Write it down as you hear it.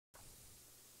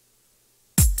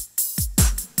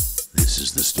This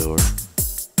is the story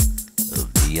of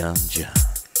Neon John,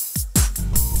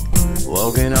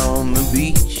 walking on the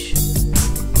beach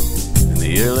in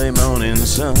the early morning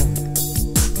sun.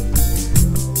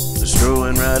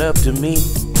 Strolling right up to me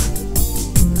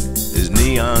is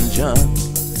Neon John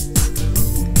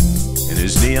in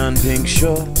his neon pink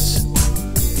shorts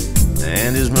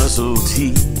and his muscle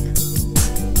tee,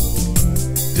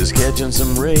 just catching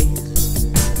some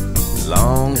rays,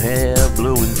 long hair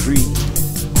blowing free.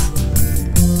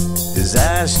 His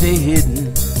eyes stay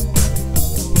hidden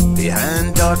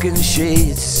behind darkened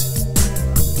shades,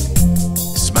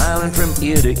 smiling from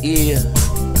ear to ear,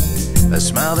 a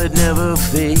smile that never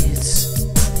fades.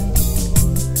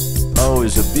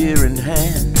 Always a beer in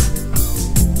hand,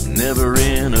 never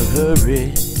in a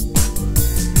hurry.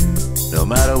 No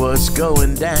matter what's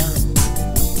going down,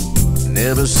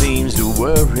 never seems to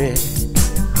worry.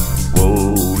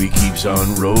 Whoa, he keeps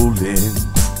on rolling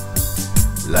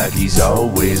like he's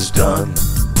always done.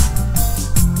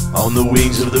 On the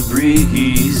wings of the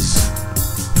breeze,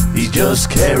 he's just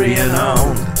carrying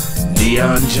on.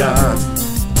 Neon John,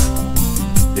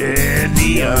 yeah,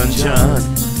 Neon John.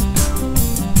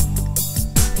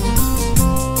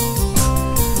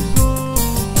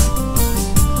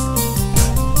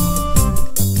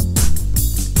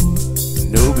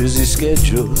 No busy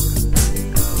schedule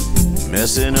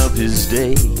messing up his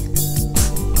day,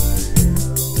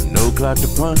 no clock to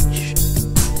punch,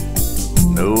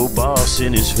 no boss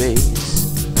in his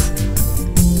face.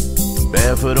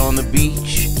 Barefoot on the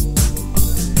beach,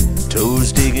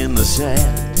 toes digging the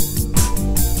sand.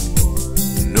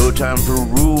 No time for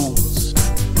rules,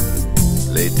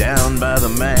 laid down by the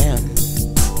man.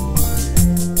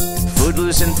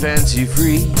 Footless and fancy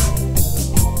free,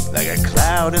 like a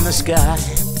cloud in the sky,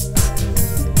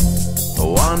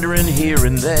 wandering here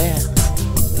and there,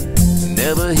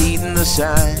 never heeding the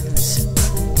signs.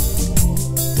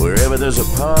 Wherever there's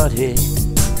a party,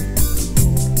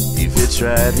 he fits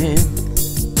right in.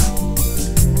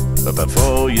 But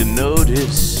before you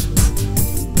notice,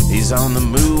 he's on the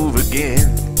move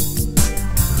again.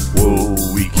 Whoa,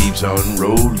 he keeps on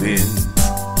rolling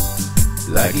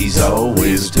like he's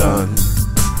always done.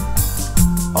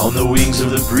 On the wings of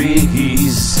the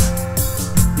breeze,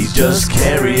 he's just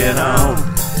carrying on.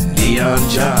 Neon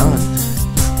John,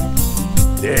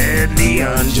 yeah,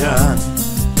 Neon John.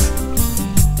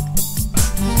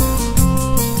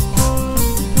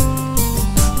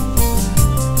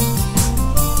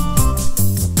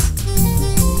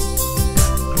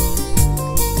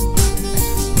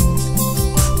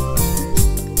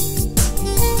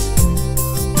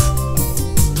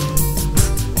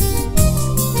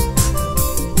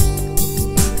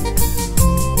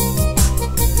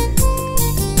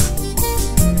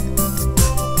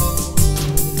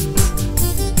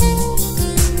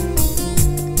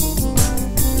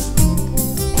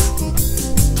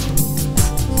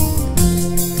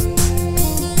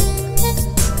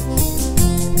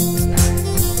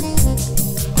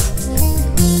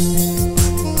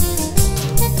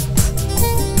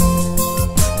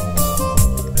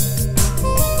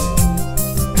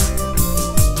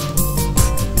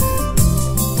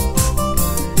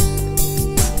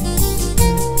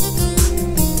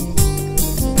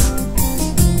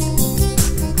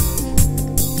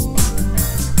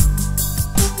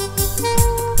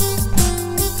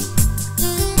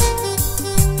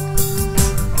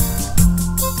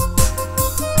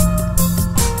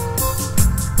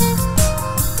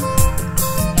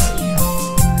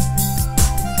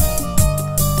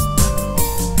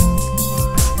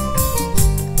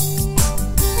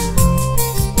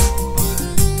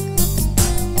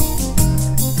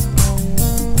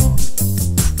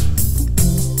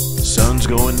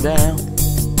 Going down,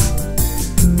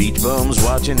 beach bums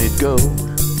watching it go.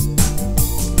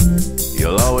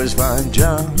 You'll always find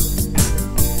John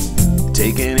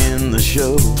taking in the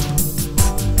show.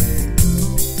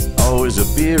 Always a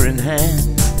beer in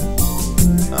hand,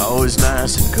 always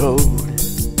nice and cold.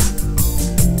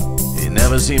 He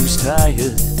never seems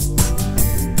tired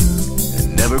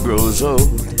and never grows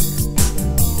old.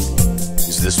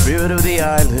 He's the spirit of the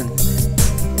island,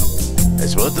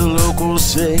 that's what the locals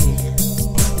say.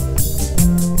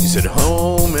 He's at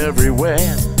home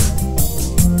everywhere,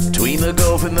 between the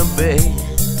Gulf and the Bay.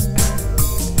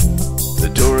 The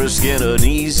tourists get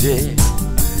uneasy,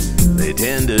 they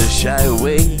tend to shy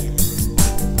away.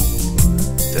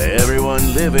 To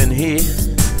everyone living here,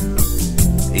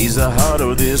 he's the heart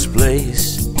of this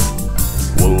place.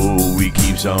 Whoa, he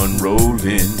keeps on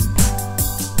rolling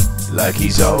like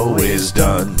he's always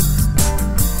done.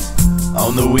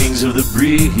 On the wings of the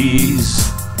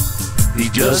breeze, he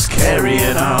just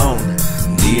carrying on.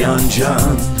 Neon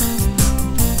John,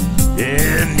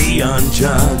 Yeah, Neon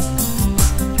John.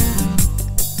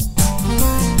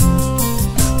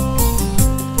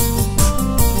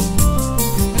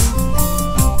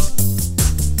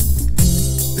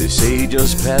 They say he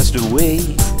just passed away,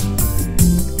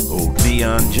 old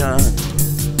Neon John.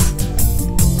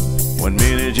 One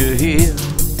minute you're here,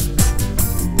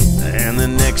 and the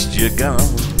next you're gone.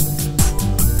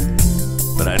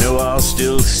 But I know I'll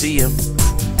still see him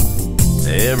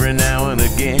every now and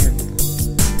again,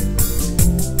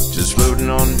 just floating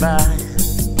on by,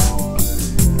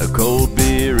 a cold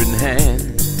beer in hand.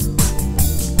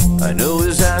 I know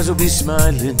his eyes will be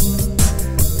smiling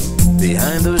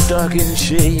behind those darkened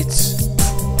shades,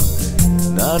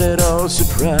 not at all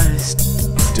surprised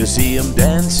to see him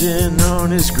dancing on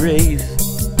his grave.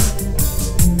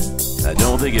 I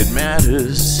don't think it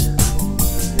matters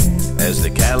as the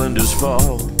calendars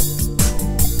fall.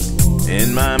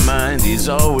 In my mind he's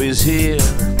always here,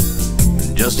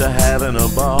 just a having a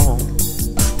ball.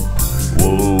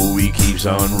 Whoa, he keeps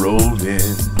on rolling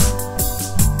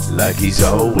like he's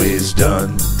always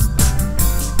done.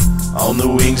 On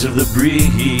the wings of the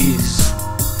breeze,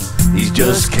 he's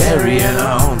just carrying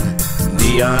on.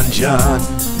 Neon John,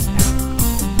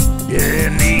 yeah,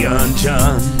 Neon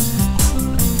John.